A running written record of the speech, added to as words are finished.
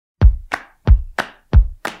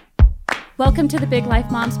Welcome to the Big Life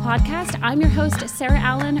Moms podcast. I'm your host, Sarah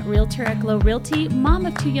Allen, realtor at Glow Realty, mom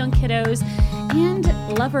of 2 young kiddos, and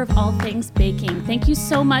lover of all things baking. Thank you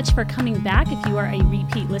so much for coming back if you are a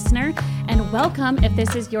repeat listener, and welcome if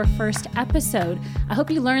this is your first episode. I hope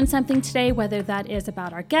you learned something today, whether that is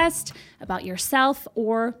about our guest, about yourself,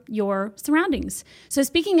 or your surroundings. So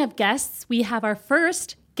speaking of guests, we have our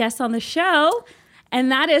first guest on the show, and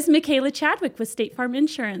that is Makayla Chadwick with State Farm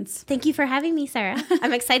Insurance. Thank you for having me, Sarah.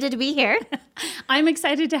 I'm excited to be here. I'm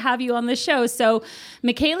excited to have you on the show. So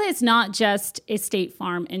Makayla is not just a State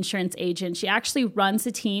Farm insurance agent. She actually runs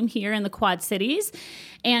a team here in the Quad Cities,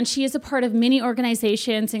 and she is a part of many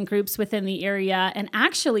organizations and groups within the area. And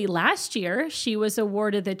actually last year, she was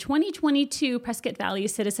awarded the 2022 Prescott Valley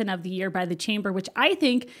Citizen of the Year by the Chamber, which I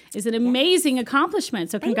think is an amazing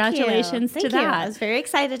accomplishment. So congratulations to that. Thank you. I was very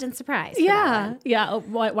excited and surprised. Yeah. Oh,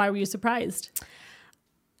 why were you surprised?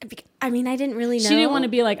 I mean, I didn't really know. She didn't want to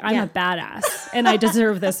be like, I'm a badass and I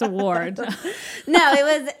deserve this award. No, it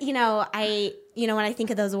was, when I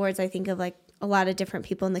think of those awards, I think of like a lot of different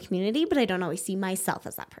people in the community, but I don't always see myself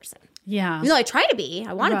as that person. Yeah. Even though I try to be,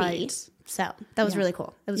 I want to be. So that was really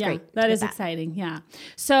cool. It was great. That is exciting. Yeah.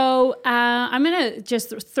 So I'm going to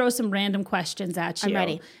just throw some random questions at you. I'm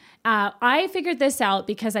ready. I figured this out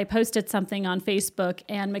because I posted something on Facebook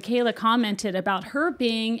and Makayla commented about her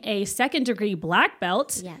being a second-degree black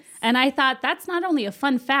belt. Yes. And I thought that's not only a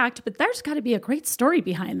fun fact, but there's got to be a great story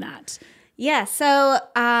behind that. Yeah. So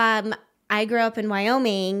I grew up in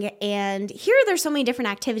Wyoming, and here there's so many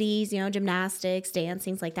different activities, gymnastics, dance,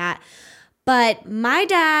 things like that. But my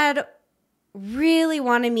dad really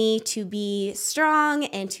wanted me to be strong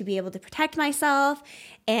and to be able to protect myself.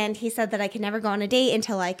 And he said that I could never go on a date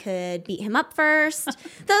until I could beat him up first,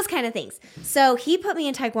 those kind of things. So he put me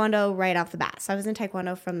in Taekwondo right off the bat. So I was in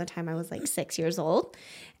Taekwondo from the time I was like 6 years old.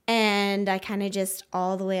 And I kind of just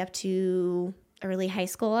all the way up to early high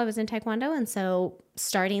school, I was in Taekwondo. And so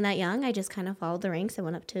starting that young, I just kind of followed the ranks and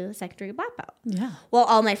went up to a secondary black belt. Yeah. Well,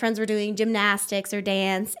 all my friends were doing gymnastics or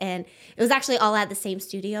dance, and it was actually all at the same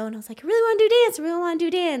studio. And I was like, I really want to do dance. I really want to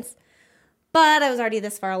do dance. But I was already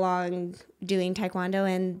this far along doing Taekwondo,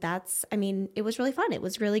 and it was really fun. It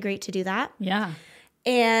was really great to do that. Yeah.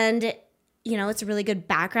 And, it's a really good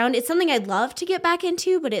background. It's something I'd love to get back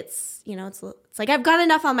into, but it's like I've got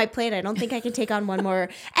enough on my plate. I don't think I can take on one more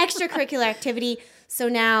extracurricular activity. So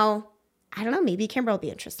now, I don't know, maybe Kimber will be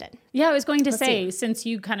interested. Yeah, I was going to say, since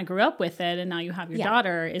you kind of grew up with it and now you have your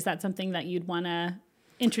daughter, is that something that you'd want to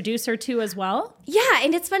introduce her to as well? Yeah,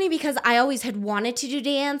 and it's funny because I always had wanted to do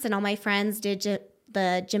dance, and all my friends did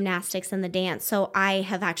the gymnastics and the dance. So I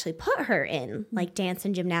have actually put her in like dance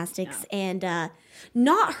and gymnastics, and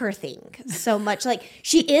not her thing so much. Like,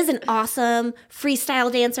 she is an awesome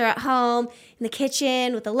freestyle dancer at home in the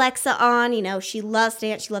kitchen with Alexa on. She loves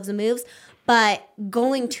dance, she loves the moves. But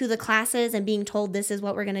going to the classes and being told this is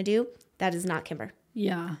what we're going to do, that is not Kimber.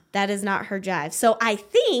 Yeah. That is not her jive. So I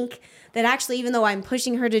think that actually, even though I'm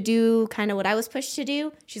pushing her to do kind of what I was pushed to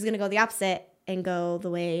do, she's going to go the opposite and go the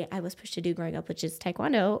way I was pushed to do growing up, which is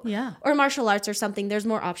Taekwondo or martial arts or something. There's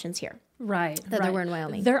more options here. Right. Than there were in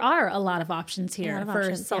Wyoming. There are a lot of options here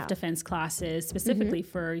for self-defense classes, specifically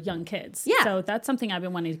for young kids. Yeah. So that's something I've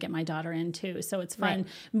been wanting to get my daughter into. So it's fun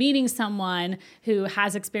meeting someone who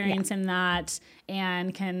has experience in that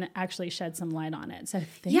and can actually shed some light on it. So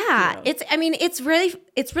thank you. It's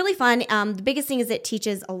really fun. The biggest thing is it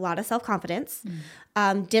teaches a lot of self-confidence,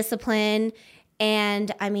 discipline,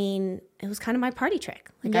 and it was kind of my party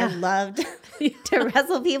trick. I loved to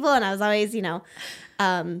wrestle people, and I was always,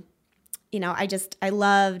 I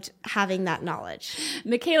loved having that knowledge.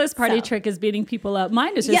 Michaela's party trick is beating people up.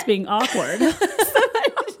 Mine is just being awkward. That's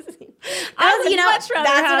what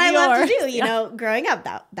I love to do. Growing up,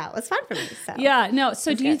 that was fun for me. So. Yeah, no.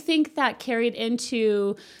 So do you think that carried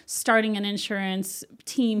into starting an insurance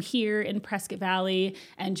team here in Prescott Valley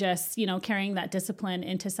and just, carrying that discipline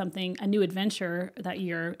into a new adventure that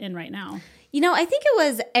you're in right now? I think it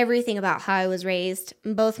was everything about how I was raised.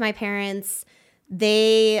 Both my parents,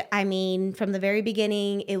 from the very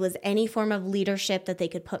beginning, it was any form of leadership that they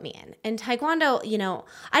could put me in. And Taekwondo,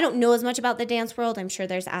 I don't know as much about the dance world. I'm sure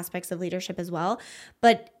there's aspects of leadership as well.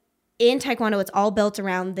 But in Taekwondo, it's all built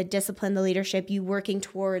around the discipline, the leadership, you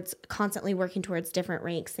constantly working towards different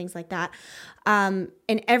ranks, things like that. And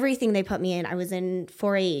everything they put me in, I was in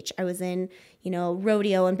 4-H, I was in,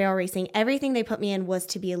 rodeo and barrel racing. Everything they put me in was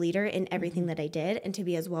to be a leader in everything that I did and to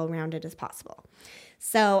be as well-rounded as possible.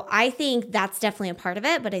 So I think that's definitely a part of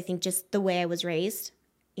it, but I think just the way I was raised,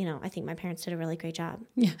 I think my parents did a really great job.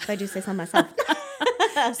 Yeah. If I do say so myself.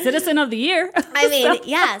 Citizen of the Year.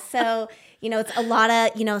 So it's a lot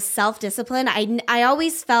of, self-discipline. I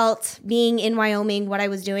always felt being in Wyoming, what I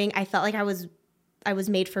was doing, I felt like I was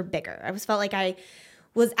made for bigger. I felt like I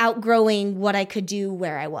was outgrowing what I could do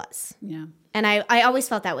where I was. Yeah. And I always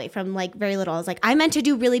felt that way from like very little. I was like, I meant to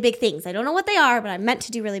do really big things. I don't know what they are, but I meant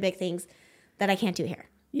to do really big things that I can't do here.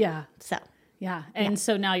 Yeah. So. Yeah. And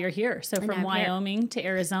so now you're here. So from Wyoming to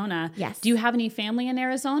Arizona. Yes. Do you have any family in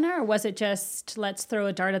Arizona, or was it just let's throw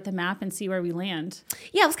a dart at the map and see where we land?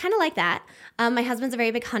 Yeah, it was kind of like that. My husband's a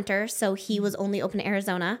very big hunter, so he was only open to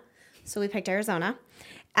Arizona. So we picked Arizona.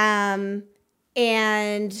 And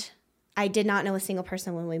I did not know a single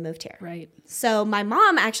person when we moved here. Right. So my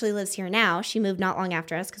mom actually lives here now. She moved not long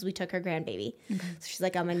after us because we took her grandbaby. Okay. So she's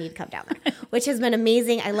like, I'm going to need to come down there, which has been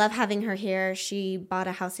amazing. I love having her here. She bought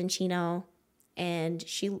a house in Chino. And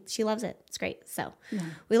she loves it. It's great. So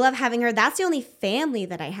we love having her. That's the only family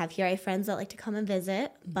that I have here. I have friends that like to come and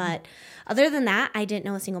visit. But other than that, I didn't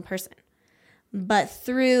know a single person. But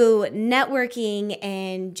through networking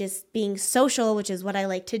and just being social, which is what I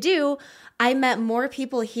like to do, I met more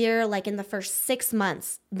people here like in the first 6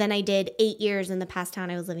 months than I did 8 years in the past town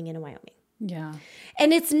I was living in Wyoming. Yeah.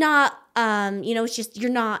 And it's not, it's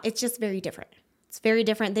just very different. It's very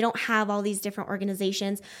different. They don't have all these different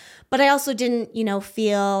organizations, but I also didn't,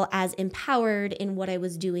 feel as empowered in what I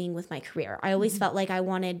was doing with my career. I always felt like I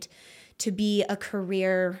wanted to be a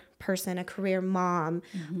career person, a career mom,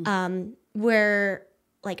 where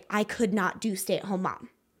like I could not do stay-at-home mom.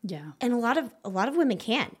 Yeah. And a lot of women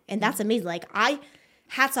can, and that's amazing. Like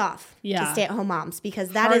hats off to stay-at-home moms, because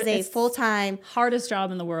that is a full-time, hardest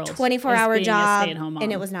job in the world, 24-hour job,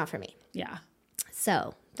 and it was not for me. Yeah.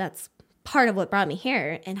 So that's part of what brought me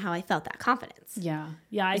here and how I felt that confidence. Yeah.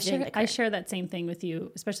 Yeah. I share that same thing with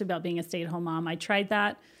you, especially about being a stay-at-home mom. I tried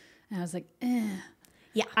that and I was like,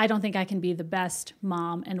 yeah, I don't think I can be the best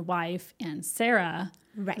mom and wife and Sarah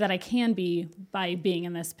that I can be by being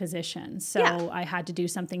in this position. So I had to do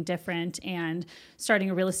something different, and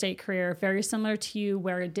starting a real estate career, very similar to you,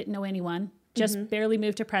 where I didn't know anyone. Just barely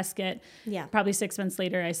moved to Prescott. Yeah. Probably 6 months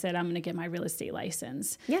later, I said, I'm going to get my real estate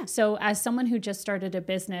license. Yeah. So as someone who just started a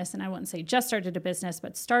business, and I wouldn't say just started a business,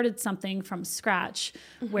 but started something from scratch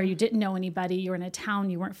where you didn't know anybody, you were in a town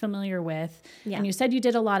you weren't familiar with, and you said you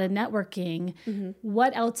did a lot of networking.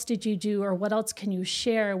 What else did you do, or what else can you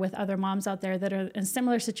share with other moms out there that are in a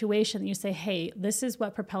similar situation that you say, hey, this is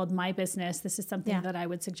what propelled my business. This is something that I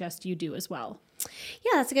would suggest you do as well?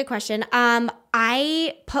 Yeah, that's a good question.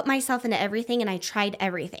 I put myself into everything, and I tried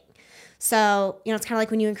everything. So, it's kind of like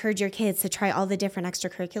when you encourage your kids to try all the different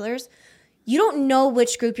extracurriculars. You don't know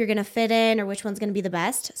which group you're going to fit in or which one's going to be the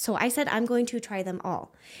best. So I said, I'm going to try them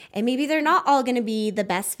all. And maybe they're not all going to be the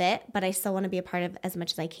best fit, but I still want to be a part of as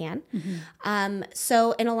much as I can. And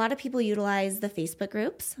a lot of people utilize the Facebook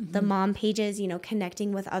groups, the mom pages,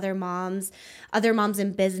 connecting with other moms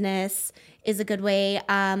in business is a good way.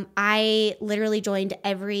 I literally joined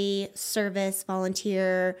every service,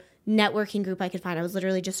 volunteer, networking group I could find. I was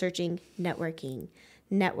literally just searching networking,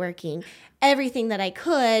 everything that I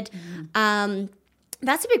could.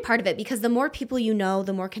 That's a big part of it, because the more people you know,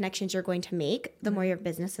 the more connections you're going to make, the more your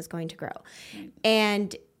business is going to grow.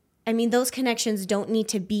 And I mean, those connections don't need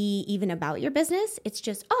to be even about your business. It's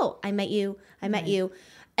just, I met you.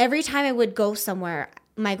 Every time I would go somewhere,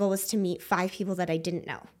 my goal was to meet 5 people that I didn't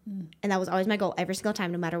know. And that was always my goal every single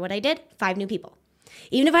time, no matter what I did, 5 new people.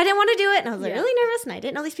 Even if I didn't want to do it and I was like really nervous and I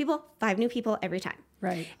didn't know these people, 5 new people every time.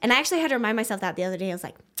 Right. And I actually had to remind myself that the other day. I was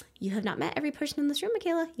like, you have not met every person in this room,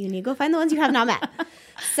 Makayla. You need to go find the ones you have not met.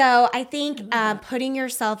 So I think putting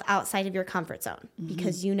yourself outside of your comfort zone,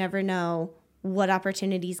 because you never know what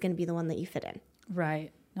opportunity is going to be the one that you fit in.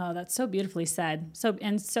 Right. No, that's so beautifully said.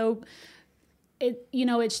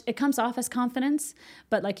 It comes off as confidence,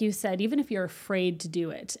 but like you said, even if you're afraid to do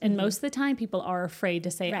it, and most of the time people are afraid to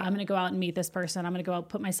say, I'm going to go out and meet this person. I'm going to go out,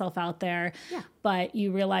 put myself out there. Yeah. But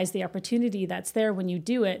you realize the opportunity that's there when you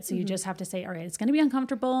do it. So you just have to say, all right, it's going to be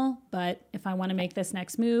uncomfortable, but if I want to make this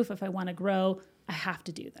next move, if I want to grow, I have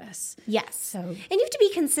to do this. Yes. And you have to be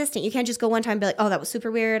consistent. You can't just go one time and be like, oh, that was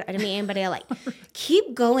super weird. I didn't meet anybody I like.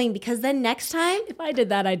 Keep going, because then next time. If I did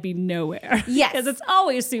that, I'd be nowhere. Yes. Because it's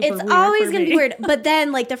always super weird. It's always going to be weird. But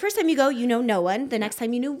then the first time you go, you know no one. The next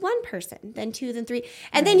time you knew one person, then 2, then 3.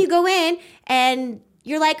 And then you go in and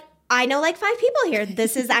you're like, I know 5 people here.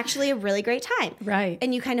 This is actually a really great time. Right.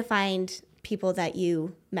 And you kind of find people that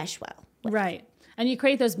you mesh well with. Right. And you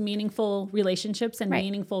create those meaningful relationships and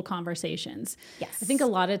meaningful conversations. Yes. I think a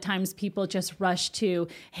lot of times people just rush to,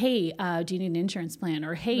 hey, do you need an insurance plan?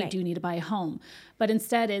 Or, hey, do you need to buy a home? But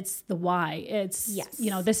instead it's the why. It's,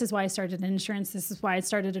 this is why I started in insurance. This is why I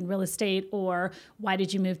started in real estate. Or why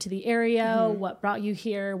did you move to the area? What brought you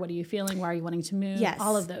here? What are you feeling? Why are you wanting to move? Yes.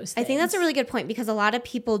 All of those things. I think that's a really good point because a lot of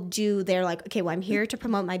people they're like, okay, well, I'm here to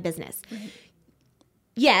promote my business. Right.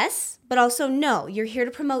 Yes, but also no, you're here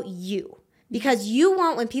to promote you. Because you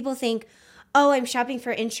want, when people think, oh, I'm shopping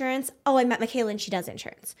for insurance. Oh, I met Makayla and she does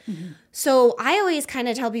insurance. So I always kind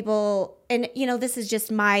of tell people, and this is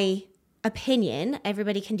just my opinion.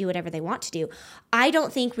 Everybody can do whatever they want to do. I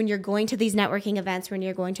don't think when you're going to these networking events, when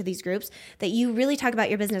you're going to these groups, that you really talk about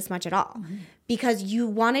your business much at all. Because you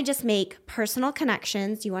want to just make personal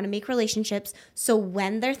connections. You want to make relationships. So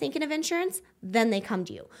when they're thinking of insurance, then they come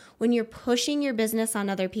to you. When you're pushing your business on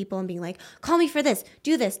other people and being like, call me for this,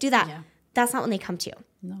 do that. Yeah. That's not when they come to you.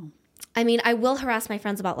 No. I mean, I will harass my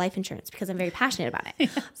friends about life insurance because I'm very passionate about it.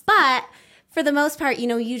 Yes. But for the most part,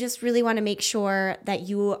 you just really want to make sure that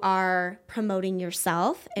you are promoting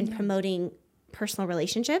yourself and promoting personal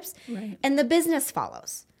relationships. Right. And the business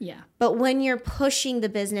follows. Yeah. But when you're pushing the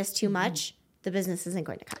business too much, the business isn't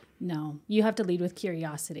going to come. No. You have to lead with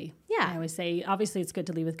curiosity. Yeah. I always say, obviously it's good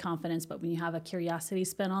to lead with confidence, but when you have a curiosity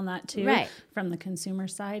spin on that too, from the consumer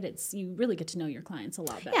side, you really get to know your clients a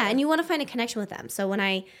lot better. Yeah, and you want to find a connection with them. So when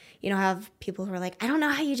I, have people who are like, I don't know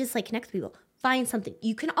how you just connect with people. Find something.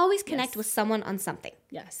 You can always connect with someone on something.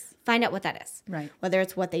 Yes. Find out what that is. Right. Whether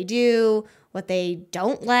it's what they do, what they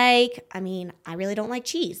don't like. I mean, I really don't like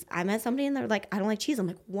cheese. I met somebody and they're like, I don't like cheese. I'm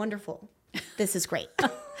like, wonderful. This is great.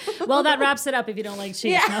 Well, that wraps it up if you don't like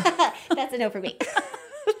cheese. Yeah. No? That's a no for me.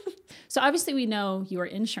 So obviously we know your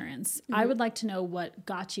insurance. I would like to know what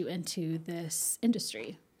got you into this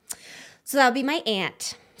industry. So that would be my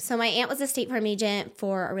aunt. So my aunt was a State Farm agent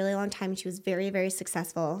for a really long time. She was very, very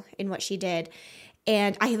successful in what she did.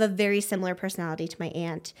 And I have a very similar personality to my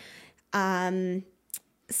aunt.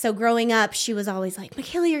 So growing up, she was always like,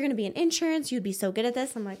 Makayla, you're going to be in insurance. You'd be so good at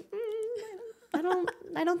this. I'm like,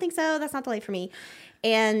 I don't think so. That's not the life for me.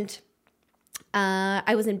 And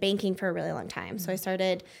I was in banking for a really long time. So I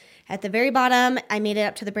started at the very bottom. I made it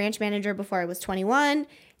up to the branch manager before I was 21.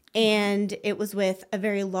 And it was with a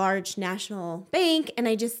very large national bank. And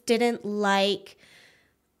I just didn't like,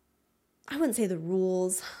 I wouldn't say the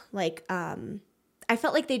rules. I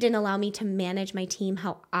felt like they didn't allow me to manage my team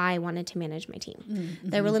how I wanted to manage my team. Mm-hmm.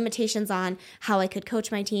 There were limitations on how I could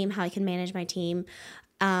coach my team, how I could manage my team.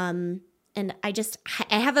 And I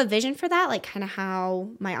have a vision for that, like kind of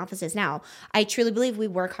how my office is now. I truly believe we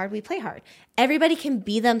work hard, we play hard. Everybody can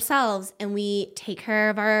be themselves and we take care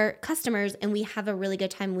of our customers and we have a really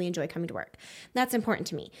good time and we enjoy coming to work. That's important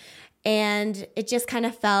to me. And it just kind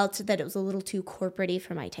of felt that it was a little too corporate-y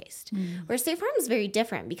for my taste. Mm. Where State Farm is very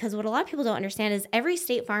different because what a lot of people don't understand is every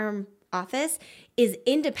State Farm office is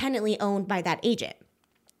independently owned by that agent.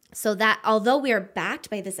 So that although we are backed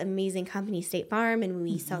by this amazing company, State Farm, and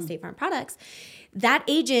we sell State Farm products, that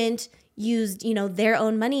agent used, their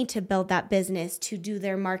own money to build that business, to do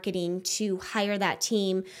their marketing, to hire that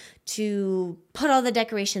team, to put all the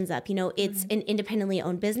decorations up. It's an independently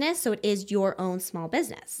owned business, so it is your own small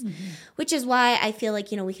business, which is why I feel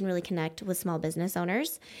like, we can really connect with small business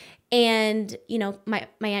owners. And, my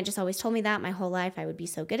aunt just always told me that my whole life I would be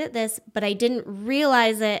so good at this, but I didn't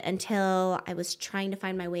realize it until I was trying to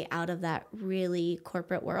find my way out of that really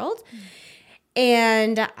corporate world.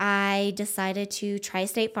 And I decided to try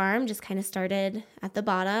State Farm, just kind of started at the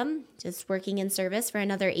bottom, just working in service for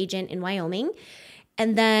another agent in Wyoming.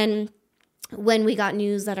 And then when we got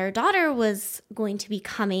news that our daughter was going to be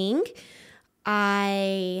coming,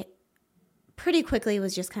 I pretty quickly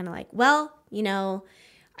was just kind of like, well,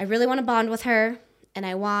 I really want to bond with her and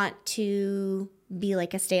I want to be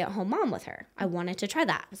like a stay-at-home mom with her. I wanted to try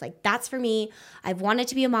that. I was like, that's for me. I've wanted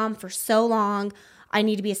to be a mom for so long. I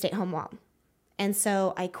need to be a stay-at-home mom. And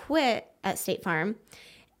so I quit at State Farm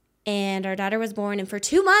and our daughter was born. And for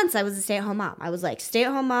 2 months, I was a stay-at-home mom. I was like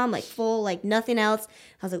stay-at-home mom, like full, like nothing else.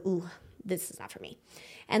 I was like, ooh, this is not for me.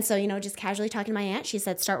 And so, just casually talking to my aunt, she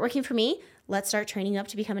said, start working for me. Let's start training you up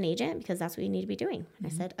to become an agent because that's what you need to be doing. And I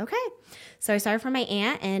said, okay. So I started for my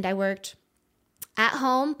aunt and I worked at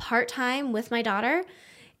home part-time with my daughter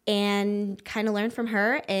and kind of learned from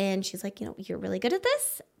her. And she's like, you're really good at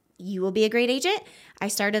this. You will be a great agent. I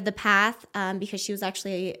started the path because she was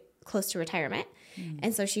actually close to retirement.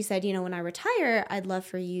 And so she said, when I retire, I'd love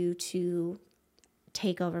for you to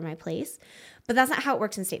take over my place. But that's not how it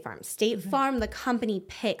works in State Farm. State Farm, the company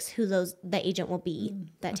picks who the agent will be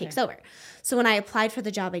that takes over. So when I applied for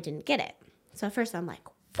the job, I didn't get it. So at first I'm like,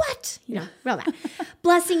 what? what? Real mad.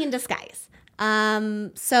 Blessing in disguise.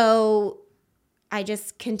 So I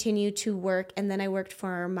just continued to work, and then I worked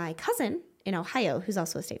for my cousin in Ohio, who's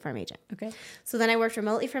also a State Farm agent. Okay. So then I worked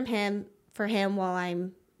remotely for him while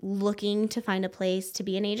I'm looking to find a place to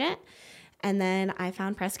be an agent. And then I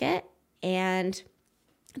found Prescott, and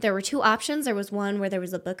there were two options. There was one where there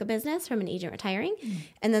was a book of business from an agent retiring,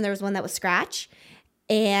 and then there was one that was scratch.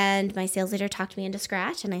 And my sales leader talked me into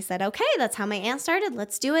scratch, and I said, okay, that's how my aunt started.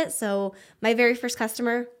 Let's do it. So my very first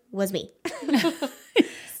customer was me.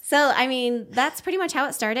 So, I mean, that's pretty much how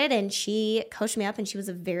it started. And she coached me up, and she was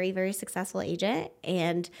a very, very successful agent.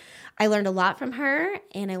 And I learned a lot from her,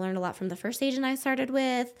 and I learned a lot from the first agent I started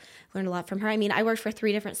with. Learned a lot from her. I mean, I worked for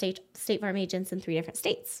 3 different State Farm agents in 3 different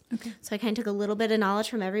states. Okay. So I kind of took a little bit of knowledge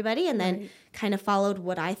from everybody, and then kind of followed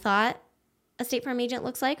what I thought a State Farm agent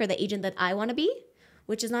looks like, or the agent that I want to be,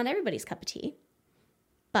 which is not everybody's cup of tea,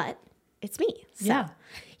 but it's me. So,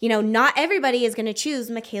 not everybody is going to choose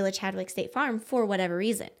Makayla Chadwick State Farm for whatever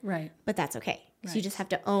reason. Right. But that's okay. Because you just have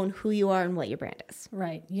to own who you are and what your brand is.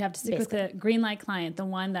 Right. You have to stick with the green light client, the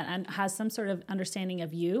one that has some sort of understanding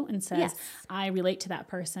of you and says, I relate to that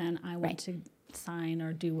person. I want to sign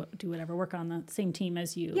or do whatever, work on the same team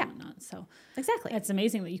as you. Yeah. And whatnot. So exactly. It's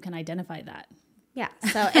amazing that you can identify that. Yeah.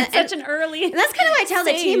 So and such an early and that's kind of what I tell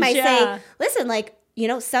the team. I say, listen, like,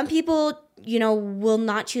 some people, will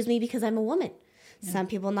not choose me because I'm a woman. Yeah. Some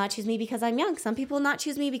people will not choose me because I'm young. Some people will not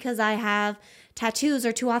choose me because I have tattoos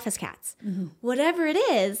or 2 office cats. Mm-hmm. Whatever it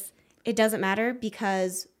is, it doesn't matter,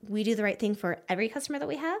 because we do the right thing for every customer that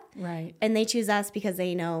we have. Right. And they choose us because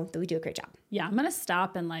they know that we do a great job. Yeah, I'm going to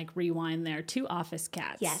stop and rewind there. 2 office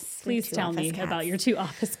cats. Yes. Please tell me about your 2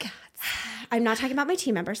 office cats. I'm not talking about my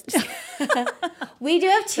team members. We do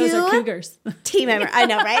have 2 Those are cougars. Team members. I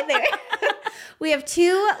know, right? We have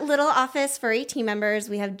 2 little office furry team members.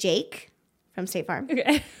 We have Jake from State Farm.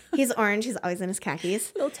 Okay. He's orange. He's always in his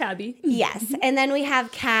khakis. Little tabby. Yes. And then we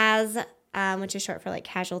have Kaz, which is short for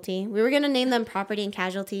casualty. We were going to name them property and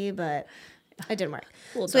casualty, but it didn't work.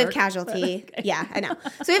 So we have casualty. Okay. Yeah, I know.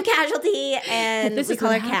 So we have casualty, and we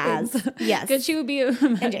call her Kaz. Yes. Because she would be,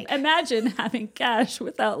 imagine having cash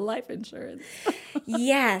without life insurance.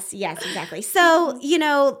 Yes, exactly. So,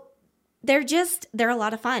 they're a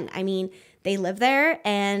lot of fun. I mean, they live there,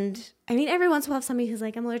 and every once in a while, if somebody who's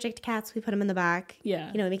like, I'm allergic to cats, we put them in the back.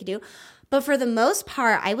 Yeah. We make it do. But for the most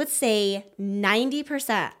part, I would say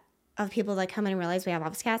 90% of people that come in and realize we have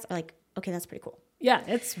office cats are like, okay, that's pretty cool. Yeah,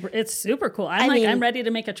 it's super cool. I'm ready to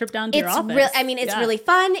make a trip down to your office. It's really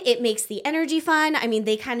fun. It makes the energy fun.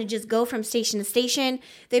 They kind of just go from station to station.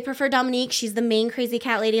 They prefer Dominique. She's the main crazy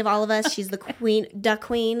cat lady of all of us. She's the duck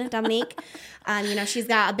queen, Dominique. She's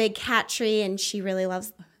got a big cat tree, and she really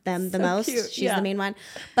loves them the most. Cute. She's the main one.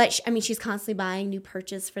 But she's constantly buying new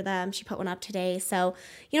perches for them. She put one up today. So,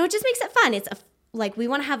 it just makes it fun. It's we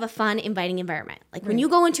want to have a fun, inviting environment. When you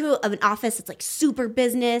go into an office, it's super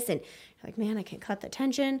business, and you're like, man, I can't cut the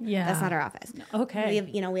tension. Yeah. That's not our office. Okay.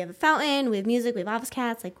 We have a fountain, we have music, we have office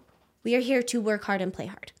cats. We are here to work hard and play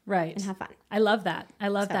hard. Right. And have fun. I love that.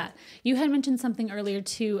 That. You had mentioned something earlier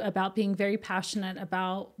too about being very passionate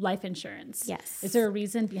about life insurance. Yes. Is there a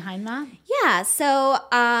reason behind that? Yeah. So,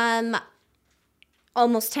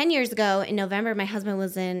 almost 10 years ago in November, my husband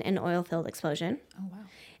was in an oil field explosion. Oh, wow.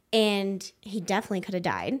 And he definitely could have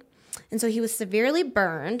died. And so he was severely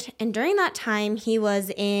burned. And during that time, he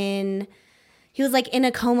was in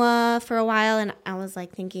a coma for a while. And I was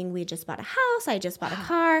thinking, we just bought a house. I just bought a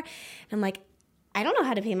car. And I'm like, I don't know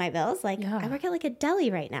how to pay my bills. I work at a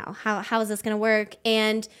deli right now. How is this going to work?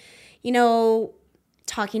 And,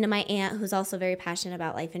 talking to my aunt, who's also very passionate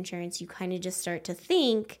about life insurance, you kind of just start to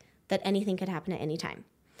think that anything could happen at any time.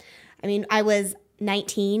 I was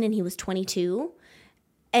 19 and he was 22.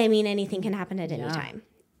 Anything can happen at any time.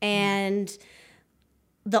 And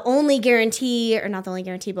the only guarantee, or not the only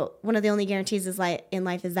guarantee, but one of the only guarantees in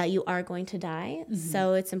life is that you are going to die. Mm-hmm.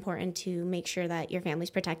 So it's important to make sure that your family's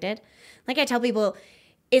protected. Like I tell people,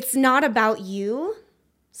 it's not about you.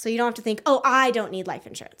 So you don't have to think, oh, I don't need life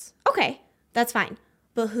insurance. Okay, that's fine.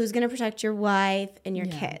 But who's going to protect your wife and your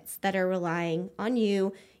kids that are relying on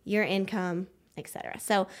you, your income, etc.?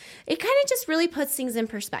 So it kind of just really puts things in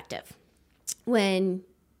perspective when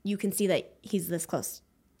you can see that he's this close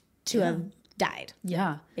to have died.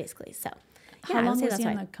 Yeah. Basically. So how long was he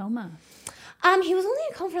in the coma? He was only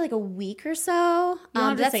in a coma for a week or so. You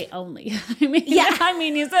don't have to say only. He's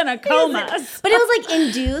in a coma. But it was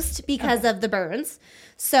induced because of the burns.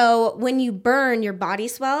 So when you burn, your body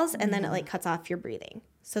swells and then it cuts off your breathing.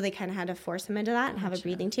 So they kind of had to force him into that and have a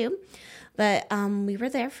breathing tube. But we were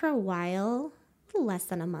there for a while, a little less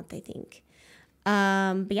than a month, I think.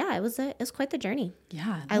 But yeah, it was quite the journey.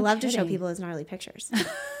 Yeah. I love to show people his gnarly pictures.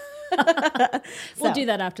 We'll do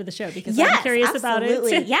that after the show because yes, I'm curious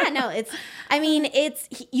absolutely. about it. Yeah, no,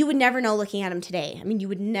 you would never know looking at him today. I mean, you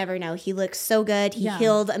would never know. He looks so good. He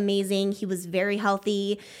healed amazing. He was very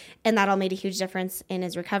healthy, and that all made a huge difference in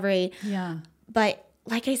his recovery. Yeah. But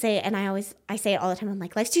like I say, and I say it all the time, I'm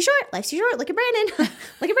like, life's too short. Life's too short. Look at Brandon.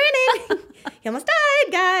 Look at Brandon. He almost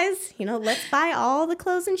died, guys. Let's buy all the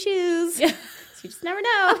clothes and shoes. Yeah. You just never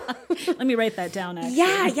know. Let me write that down, actually.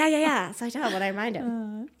 Yeah. So I tell him when I remind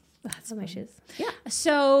him. That's my shoes. Yeah.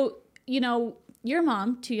 So, you're a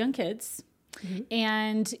mom, 2 young kids,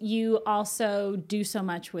 and you also do so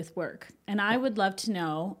much with work. And I would love to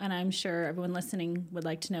know, and I'm sure everyone listening would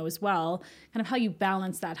like to know as well, kind of how you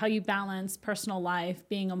balance that, how you balance personal life,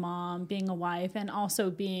 being a mom, being a wife, and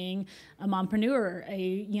also being a mompreneur,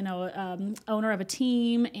 owner of a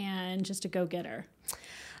team and just a go-getter.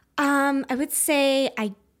 I would say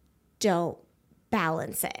I don't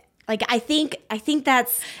balance it. Like, I think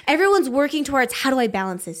that's everyone's working towards, how do I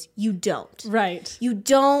balance this? You don't. Right. You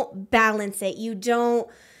don't balance it.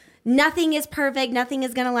 Nothing is perfect. Nothing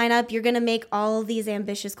is going to line up. You're going to make all of these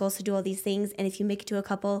ambitious goals to do all these things. And if you make it to a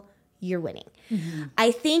couple, you're winning. Mm-hmm.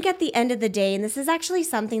 I think at the end of the day, and this is actually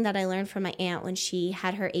something that I learned from my aunt when she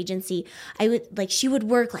had her agency, she would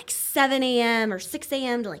work like 7 a.m. or 6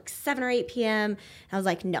 a.m. to like 7 or 8 p.m. And I was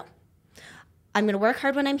like, no, I'm going to work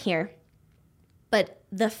hard when I'm here. But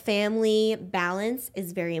the family balance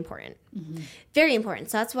is very important. Mm-hmm. Very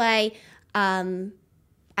important. So that's why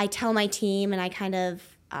I tell my team, and I kind of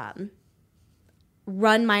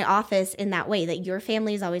run my office in that way, that your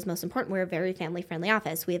family is always most important. We're a very family-friendly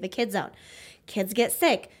office. We have a kids zone. Kids get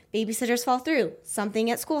sick. Babysitters fall through.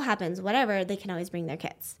 Something at school happens. Whatever. They can always bring their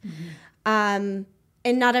kids. Mm-hmm.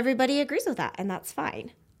 And not everybody agrees with that, and that's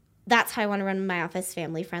fine. That's how I want to run my office,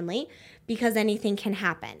 family-friendly, because anything can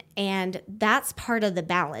happen. And that's part of the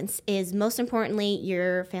balance, is most importantly,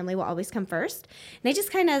 your family will always come first. And I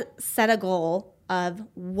just kind of set a goal of,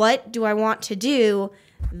 what do I want to do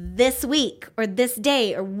this week or this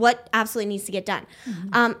day, or what absolutely needs to get done.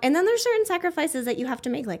 Mm-hmm. And then there's certain sacrifices that you have to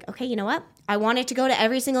make. Like, okay, you know what? I wanted to go to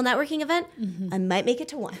every single networking event. Mm-hmm. I might make it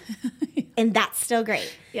to one. And that's still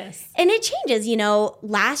great. Yes. And it changes.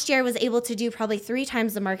 Last year I was able to do probably 3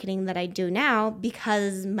 times the marketing that I do now,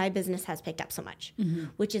 because my business has picked up so much, mm-hmm.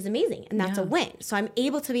 which is amazing. And that's a win. So I'm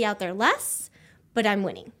able to be out there less, but I'm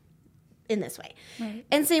winning in this way. Right.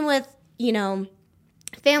 And same with,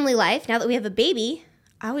 family life. Now that we have a baby,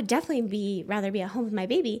 I would definitely rather be at home with my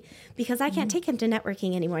baby, because I can't take him to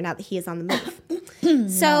networking anymore now that he is on the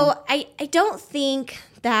move. So I don't think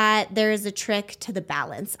that there is a trick to the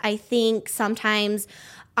balance. I think sometimes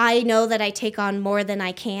I know that I take on more than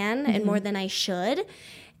I can, mm-hmm. and more than I should.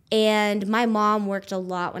 And my mom worked a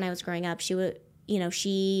lot when I was growing up. She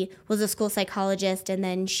was a school psychologist, and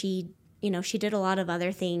then she did a lot of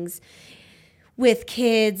other things with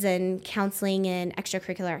kids and counseling and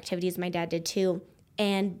extracurricular activities. My dad did too.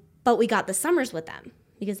 But we got the summers with them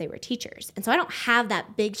because they were teachers. And so I don't have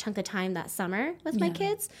that big chunk of time that summer with my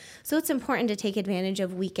kids. So it's important to take advantage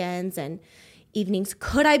of weekends and evenings.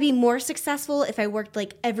 Could I be more successful if I worked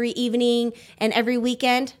like every evening and every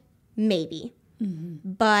weekend? Maybe.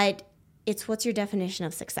 Mm-hmm. But it's, what's your definition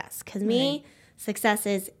of success? Because success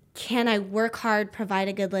is, can I work hard, provide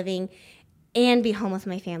a good living, and be home with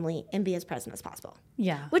my family and be as present as possible?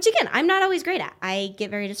 Yeah. Which, again, I'm not always great at. I get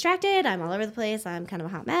very distracted. I'm all over the place. I'm kind of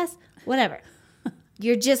a hot mess. Whatever.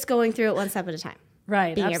 You're just going through it one step at a time.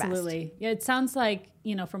 Right. Absolutely. Yeah. It sounds like,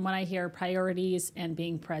 from what I hear, priorities and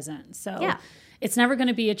being present. So it's never going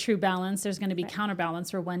to be a true balance. There's going to be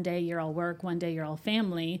counterbalance, where one day you're all work, one day you're all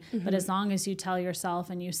family. Mm-hmm. But as long as you tell yourself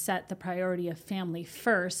and you set the priority of family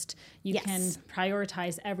first, you can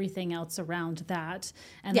prioritize everything else around that.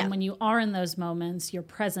 And then when you are in those moments, you're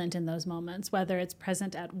present in those moments, whether it's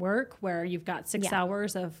present at work, where you've got 6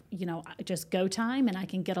 hours of, just go time, and I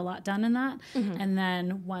can get a lot done in that. Mm-hmm. And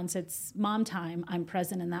then once it's mom time, I'm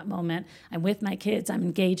present in that moment. I'm with my kids. I'm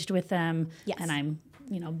engaged with them. Yes. And I'm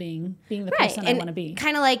being the person I want to be.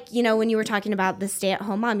 Kind of like, when you were talking about the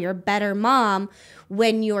stay-at-home mom, you're a better mom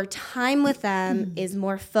when your time with them is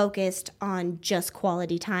more focused on just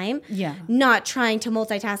quality time. Yeah. Not trying to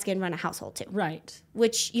multitask and run a household too. Right.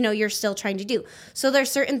 Which, you're still trying to do. So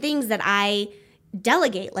there's certain things that I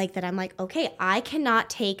delegate, like that I'm like, okay, I cannot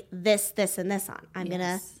take this, and this on. I'm going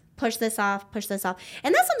to push this off.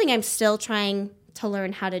 And that's something I'm still trying to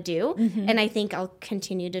learn how to do. Mm-hmm. And I think I'll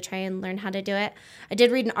continue to try and learn how to do it. I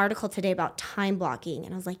did read an article today about time blocking,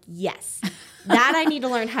 and I was like, yes, that I need to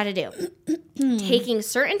learn how to do. Taking a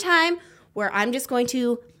certain time where I'm just going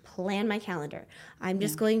to plan my calendar. I'm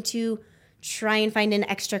just going to try and find an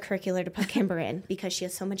extracurricular to put Kimber in because she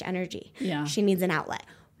has so much energy. Yeah. She needs an outlet.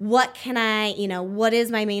 What can I, what is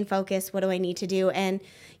my main focus? What do I need to do? And,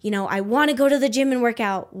 I want to go to the gym and work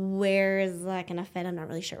out. Where is that going to fit? I'm not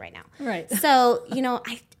really sure right now. Right. So,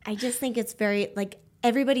 I just think it's very, like,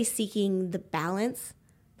 everybody's seeking the balance,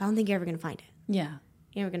 but I don't think you're ever going to find it. Yeah.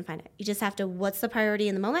 You're never going to find it. You just have to, what's the priority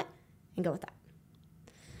in the moment, and go with that.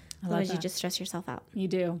 Otherwise, you just stress yourself out. You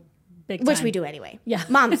do. Big time. Which we do anyway. Yeah.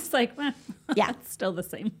 Moms. It's like, yeah. It's still the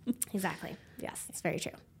same. Exactly. Yes, it's very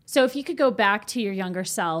true. So if you could go back to your younger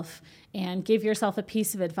self and give yourself a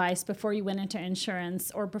piece of advice before you went into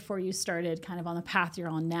insurance or before you started kind of on the path you're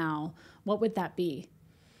on now, what would that be?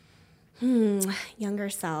 Younger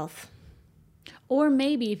self. Or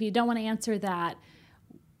maybe if you don't want to answer that,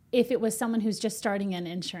 if it was someone who's just starting in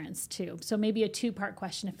insurance too. So maybe a two-part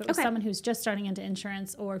question. If it was someone who's just starting into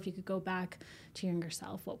insurance, or if you could go back to your younger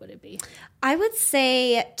self, what would it be? I would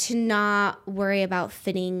say to not worry about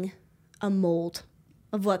fitting a mold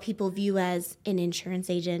of what people view as an insurance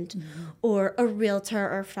agent or a realtor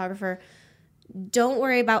or a photographer. Don't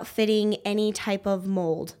worry about fitting any type of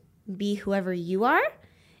mold. Be whoever you are,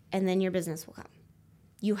 and then your business will come.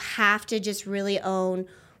 You have to just really own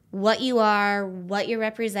what you are, what you're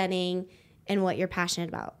representing, and what you're passionate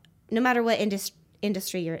about, no matter what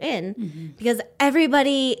industry you're in, because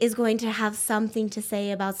everybody is going to have something to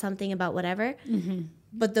say about something, about whatever.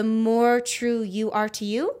 But the more true you are to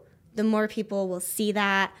you, the more people will see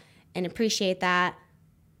that and appreciate that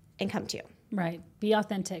and come to you. Right. Be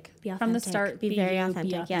authentic. From the start, Be very you,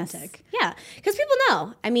 authentic. Be authentic. Yes. Yeah. Because people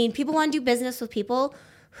know. I mean, people want to do business with people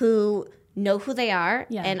who know who they are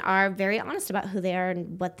and are very honest about who they are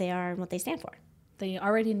and what they stand for. They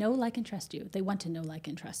already know, like, and trust you. They want to know, like,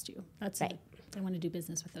 and trust you. That's right. They want to do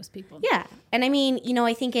business with those people. Yeah. And I mean,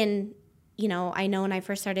 I think I know when I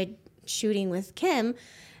first started shooting with Kim,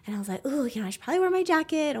 and I was like, ooh, I should probably wear my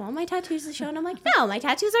jacket. I want my tattoos to show. And I'm like, no, my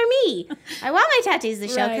tattoos are me. I want my tattoos to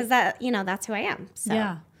show because that's who I am. So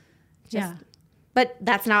Yeah. But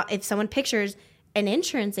that's not, if someone pictures an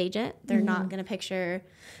insurance agent, they're not going to picture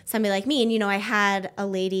somebody like me. And, I had a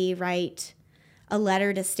lady write a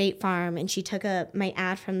letter to State Farm, and she took my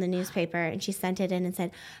ad from the newspaper and she sent it in and said,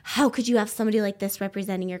 how could you have somebody like this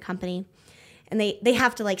representing your company? And they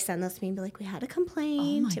have to, like, send those to me and be like, we had a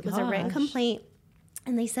complaint. It was a written complaint.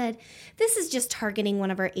 And they said, this is just targeting one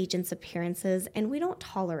of our agents' appearances, and we don't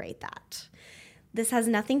tolerate that. This has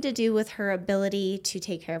nothing to do with her ability to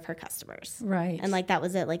take care of her customers. Right. And, like, that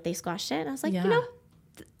was it. Like, they squashed it. And I was like,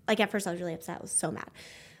 like, at first I was really upset. I was so mad.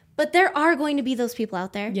 But there are going to be those people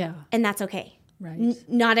out there. Yeah. And that's okay. Right.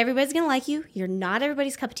 Not everybody's going to like you. You're not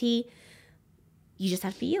everybody's cup of tea. You just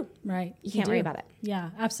have to be you. Right. You can't worry about it. Yeah,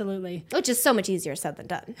 absolutely. Which is so much easier said than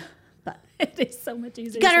done. But it is so much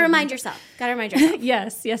easier. You got to remind yourself.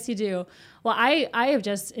 Yes, you do. Well, I have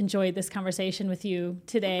just enjoyed this conversation with you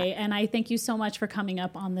today, and I thank you so much for coming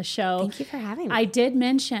up on the show. Thank you for having me. I did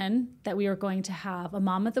mention that we were going to have a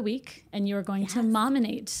Mom of the Week, and you were going to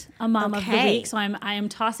nominate a Mom of the Week. So I am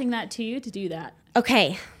tossing that to you to do that.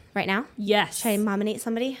 Okay. Right now? Yes. Should I nominate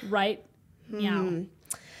somebody? Right now.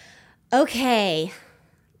 Okay.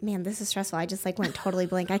 Man, this is stressful. I just went totally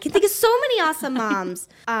blank. I can think of so many awesome moms.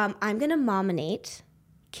 I'm going to nominate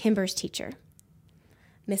Kimber's teacher,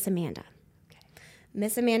 Miss Amanda. Okay.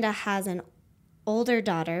 Miss Amanda has an older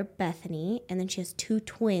daughter, Bethany, and then she has two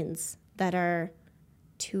twins that are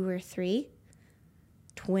 2 or 3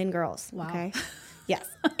 twin girls. Wow. Okay. Yes.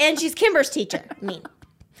 And she's Kimber's teacher. Mean.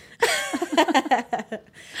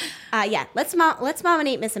 Let's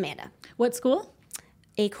nominate Miss Amanda. What school?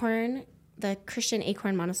 The Christian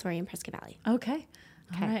Acorn Montessori in Prescott Valley. Okay.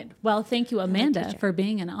 All right. Well, thank you, Amanda, for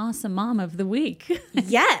being an awesome Mom of the Week.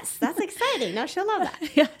 Yes, that's exciting. No, she'll love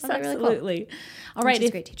that. Yes, absolutely. Really cool. All right. She's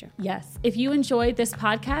a great teacher. Yes. If you enjoyed this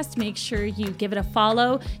podcast, make sure you give it a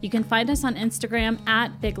follow. You can find us on Instagram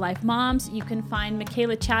at Big Life Moms. You can find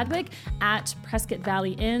Makayla Chadwick at Prescott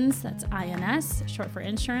Valley Inns. That's INS, short for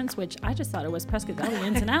insurance, which I just thought it was Prescott Valley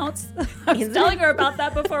Ins and Outs. I was telling her about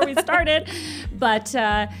that before we started. But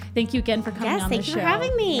thank you again for coming on the show. Thank you for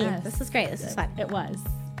having me. Yes. This was great. This was fun. It was.